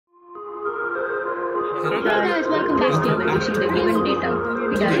Hey guys, welcome back to using the given data.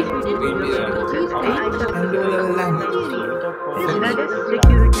 We directly that is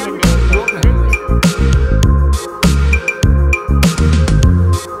security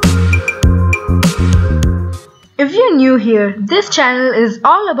and If you're new here, this channel is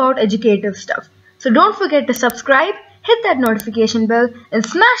all about educative stuff. So don't forget to subscribe, hit that notification bell and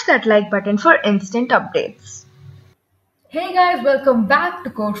smash that like button for instant updates. Hey guys, welcome back to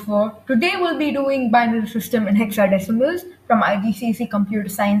Code 4. Today we'll be doing binary system in hexadecimals from IGCSE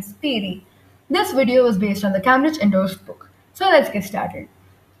Computerscience theory. This video is based on the Cambridge endorsed book. So let's get started.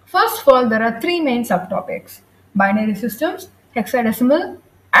 First of all, there are three main subtopics: binary systems, hexadecimal,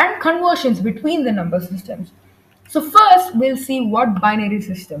 and conversions between the number systems. So first we'll see what binary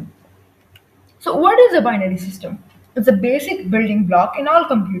system. So what is a binary system? It's a basic building block in all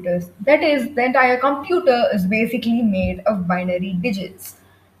computers. That is, the entire computer is basically made of binary digits.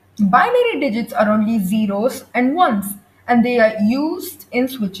 Binary digits are only zeros and ones, and they are used in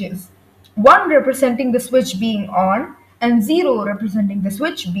switches. 1 representing the switch being on and 0 representing the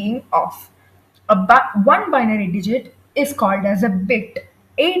switch being off. One binary digit is called as a bit.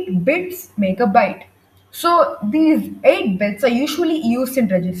 8 bits make a byte. So these 8 bits are usually used in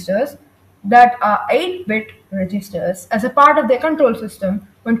registers that are 8-bit registers as a part of their control system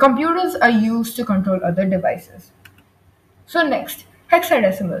when computers are used to control other devices. So next,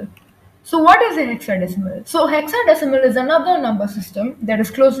 hexadecimal. So what is a hexadecimal? So hexadecimal is another number system that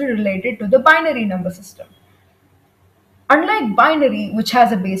is closely related to the binary number system. Unlike binary, which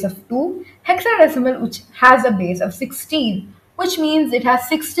has a base of 2, hexadecimal, which has a base of 16, which means it has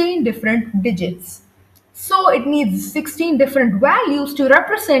 16 different digits. So it needs 16 different values to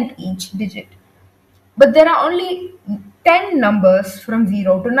represent each digit. But there are only 10 numbers from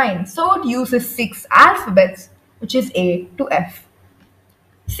 0 to 9, so it uses 6 alphabets, which is A to F.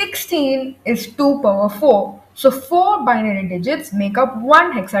 16 is 2 power 4, so 4 binary digits make up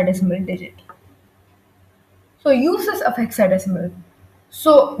one hexadecimal digit. So uses of hexadecimal.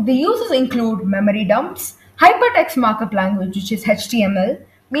 So the uses include memory dumps, HyperText markup language, which is HTML,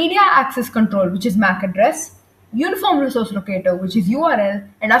 media access control, which is MAC address, uniform resource locator, which is URL,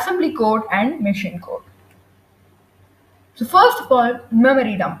 and assembly code and machine code. So first of all,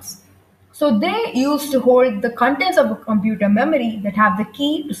 memory dumps. So they used to hold the contents of a computer memory that have the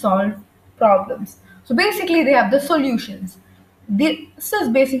key to solve problems. So basically they have the solutions. This is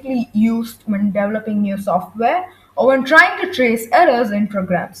basically used when developing new software or when trying to trace errors in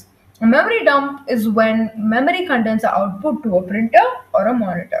programs. A memory dump is when memory contents are output to a printer or a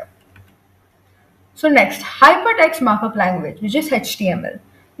monitor. So next, hypertext markup language, which is HTML.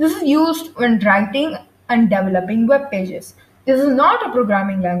 This is used when writing and developing web pages. This is not a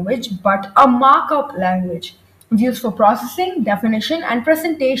programming language, but a markup language. It's used for processing, definition, and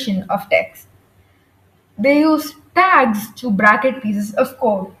presentation of text. They use tags to bracket pieces of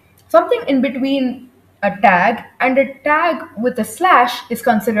code. Something in between a tag and a tag with a slash is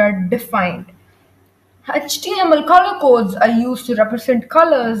considered defined. HTML color codes are used to represent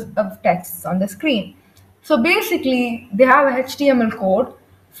colors of texts on the screen. So basically, they have a HTML code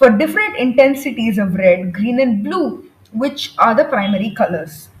for different intensities of red, green, and blue, which are the primary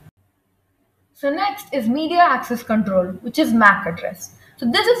colors. So next is media access control, which is MAC address. So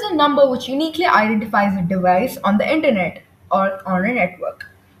this is a number which uniquely identifies a device on the internet or on a network.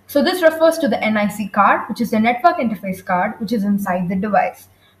 So this refers to the NIC card, which is the network interface card, which is inside the device.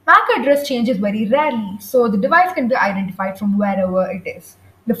 MAC address changes very rarely, so the device can be identified from wherever it is.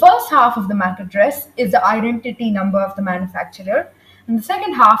 The first half of the MAC address is the identity number of the manufacturer, and the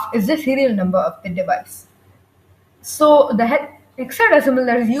second half is the serial number of the device. So the hexadecimal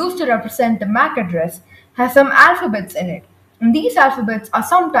that is used to represent the MAC address has some alphabets in it, and these alphabets are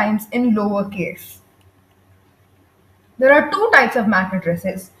sometimes in lowercase. There are two types of MAC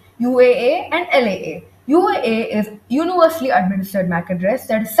addresses, UAA and LAA. UAA is universally administered MAC address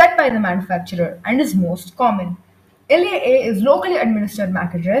that is set by the manufacturer and is most common. LAA is locally administered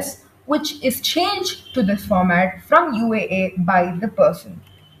MAC address, which is changed to this format from UAA by the person.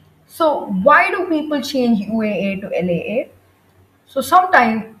 So why do people change UAA to LAA? So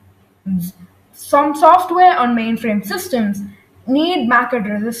sometimes some software on mainframe systems need MAC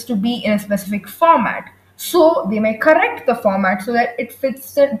addresses to be in a specific format. So they may correct the format so that it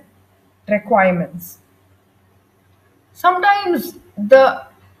fits the requirements. Sometimes the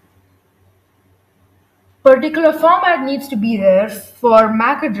particular format needs to be there for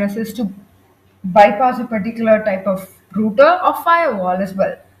MAC addresses to bypass a particular type of router or firewall as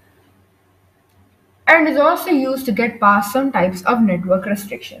well. And is also used to get past some types of network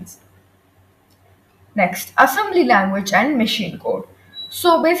restrictions. Next, assembly language and machine code.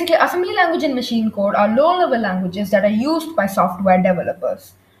 So basically, assembly language and machine code are low-level languages that are used by software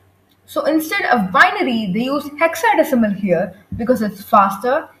developers. So instead of binary, they use hexadecimal here because it's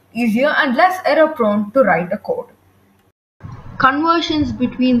faster, easier, and less error-prone to write a code. Conversions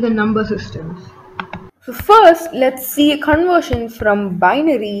between the number systems. So first, let's see a conversion from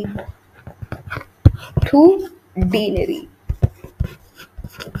binary to denary.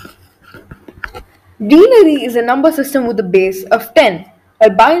 Denary is a number system with a base of 10,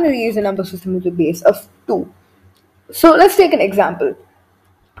 while binary is a number system with a base of 2. So let's take an example.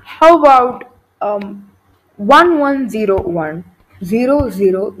 How about 1101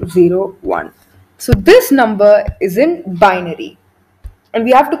 0001? So this number is in binary and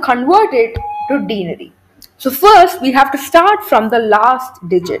we have to convert it to denary. So first we have to start from the last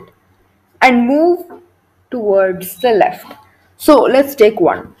digit and move towards the left. So let's take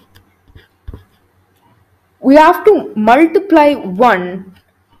 1. We have to multiply 1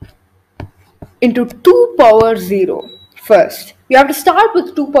 into 2 power 0 first. We have to start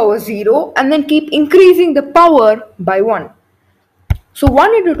with 2 power 0 and then keep increasing the power by 1. So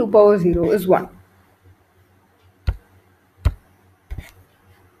 1 into 2 power 0 is 1.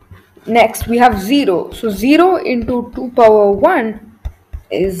 Next we have 0. So 0 into 2 power 1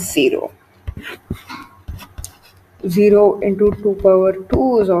 is 0. 0 into 2 power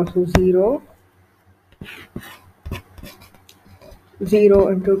 2 is also 0. 0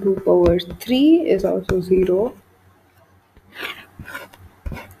 into 2 power 3 is also 0.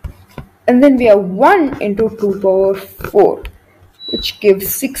 And then we have 1 into 2 power 4, which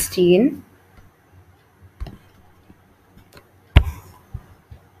gives 16.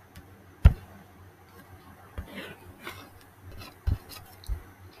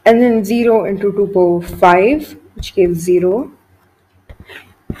 And then 0 into 2 power 5, which gives 0.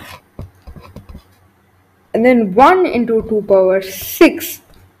 And then 1 into 2 power 6,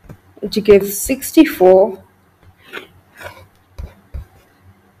 which gives 64.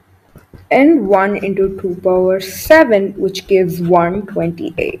 And 1 into 2 power 7, which gives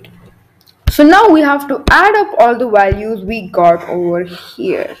 128. So now we have to add up all the values we got over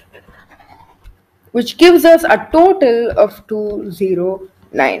here, which gives us a total of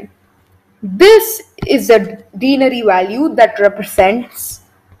 209. This is a denary value that represents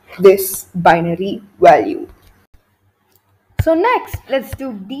this binary value. So next, let's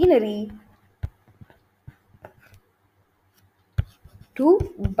do denary to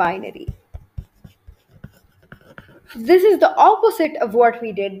binary. This is the opposite of what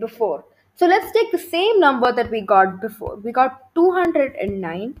we did before. So let's take the same number that we got before. We got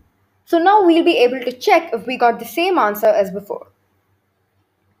 209. So now we'll be able to check if we got the same answer as before.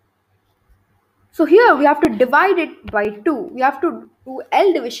 So here we have to divide it by 2. We have to do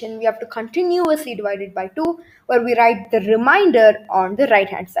L division. We have to continuously divide it by 2, where we write the remainder on the right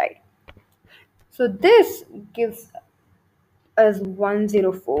hand side. So this gives us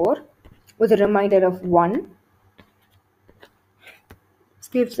 104 with a remainder of 1. This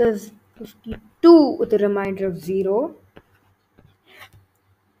gives us 52 with a remainder of 0.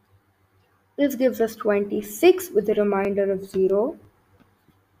 This gives us 26 with a remainder of 0.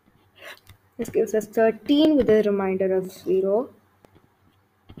 This gives us 13 with a remainder of 0.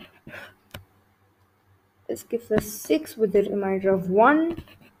 This gives us 6 with a remainder of 1.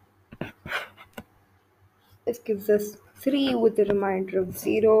 This gives us 3 with a remainder of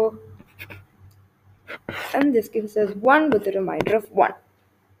 0. And this gives us 1 with a remainder of 1.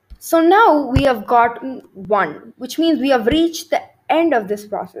 So now we have gotten 1, which means we have reached the end of this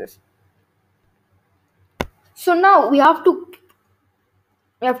process. So now we have to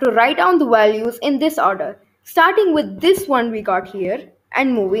write down the values in this order, starting with this one we got here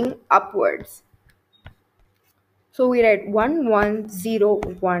and moving upwards. So we write 1 1 0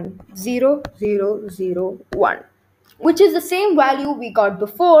 1 0 0 0 1, which is the same value we got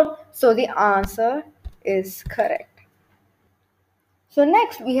before, so the answer is correct. So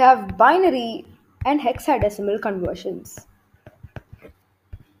next we have binary and hexadecimal conversions.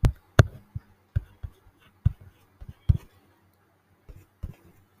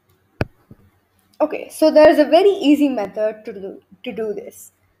 Okay, so there is a very easy method to do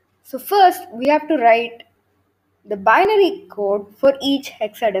this. So first we have to write the binary code for each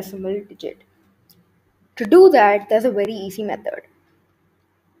hexadecimal digit. To do that, there's a very easy method.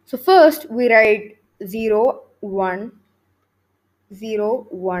 So first we write 0 1 0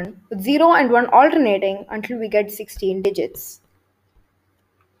 1 with 0 and 1 alternating until we get 16 digits.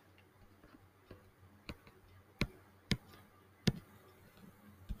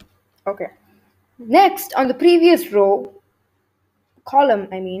 Okay. Next, on the previous column,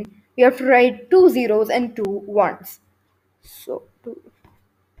 we have to write 2 zeros and 2 ones. So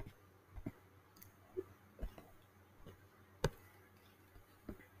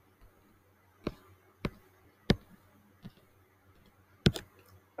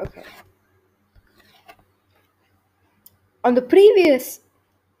Okay. On the previous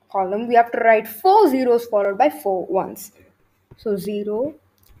column, we have to write 4 zeros followed by 4 ones. So 0,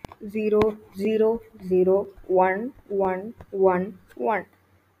 0, 0, 0, 1, 1, 1, 1.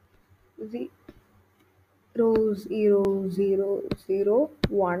 0, 0, 0, 0,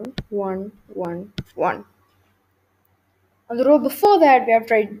 1, 1, 1, 1. On the row before that, we have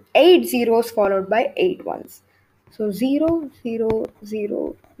to write 8 zeros followed by 8 ones. So 0, 0,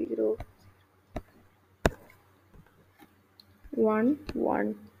 0, 0, 1,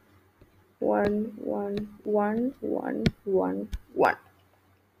 1, 1, 1, 1, 1, 1, 1.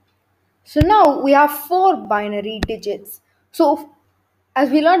 So now we have 4 binary digits. So as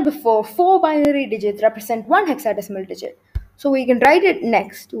we learned before, 4 binary digits represent one hexadecimal digit. So we can write it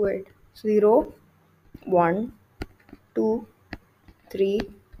next to it. 0, 1, 2, 3,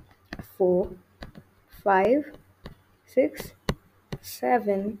 4, 5, 6,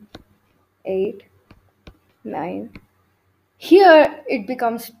 7, 8, 9. Here it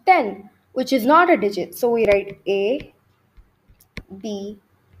becomes 10, which is not a digit. So we write A, B,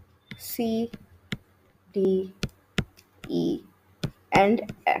 C, D, E,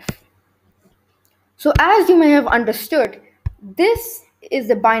 and F. So as you may have understood, this is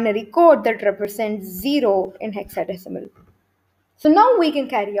the binary code that represents 0 in hexadecimal. So now we can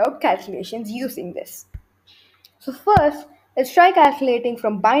carry out calculations using this. So first, let's try calculating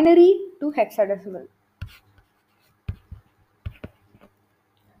from binary to hexadecimal.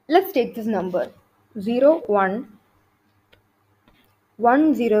 Let's take this number 0, 1,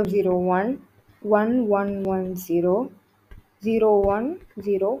 1, 0, 0, 1, 1, 1, 1, 0, 0, 1,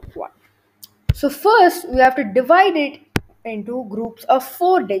 0, 1. So first we have to divide it into groups of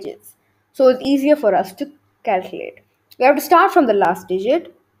 4 digits. So it's easier for us to calculate. We have to start from the last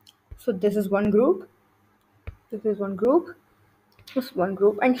digit. So this is one group, this is one group, this is one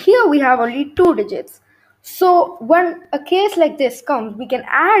group, and here we have only 2 digits. So when a case like this comes, we can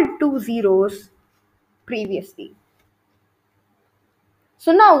add 2 zeros previously.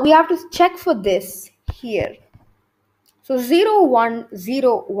 So now we have to check for this here. So 0, 1,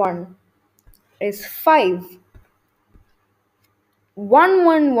 0, 1 is 5. 1,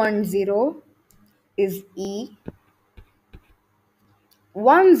 1, 1, 0 is E.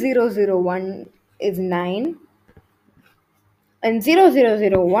 1, 0, 0, 1 is 9. And 0, 0,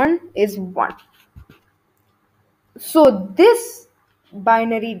 0, 1 is 1. So this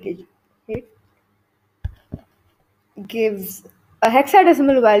binary digit gives a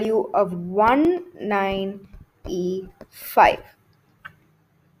hexadecimal value of 19E5.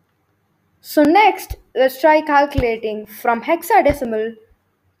 So next, let's try calculating from hexadecimal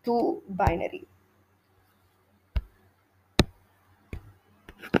to binary.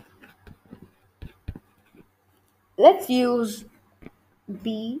 Let's use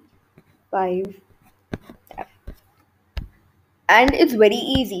B5F. And it's very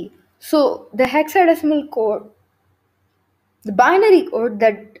easy. So the hexadecimal code, the binary code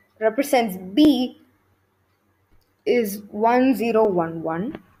that represents B is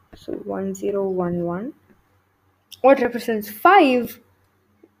 1011. So 1011. What represents 5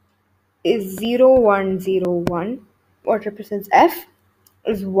 is 0101. What represents F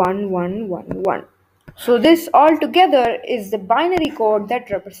is 1111. So this all together is the binary code that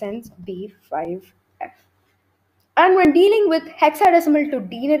represents B5F. And when dealing with hexadecimal to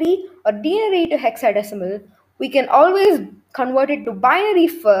denary or denary to hexadecimal, we can always convert it to binary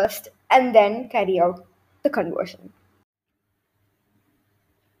first and then carry out the conversion.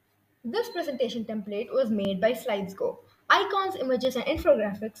 This presentation template was made by SlidesGo. Icons, images, and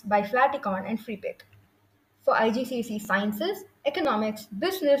infographics by Flaticon and FreePic. For IGCSE Sciences, Economics,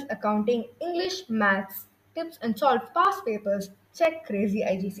 Business, Accounting, English, Maths, Tips, and solve past papers, check Crazy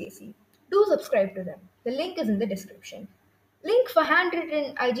IGCSE. Do subscribe to them. The link is in the description. Link for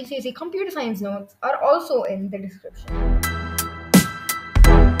handwritten IGCSE computer science notes are also in the description.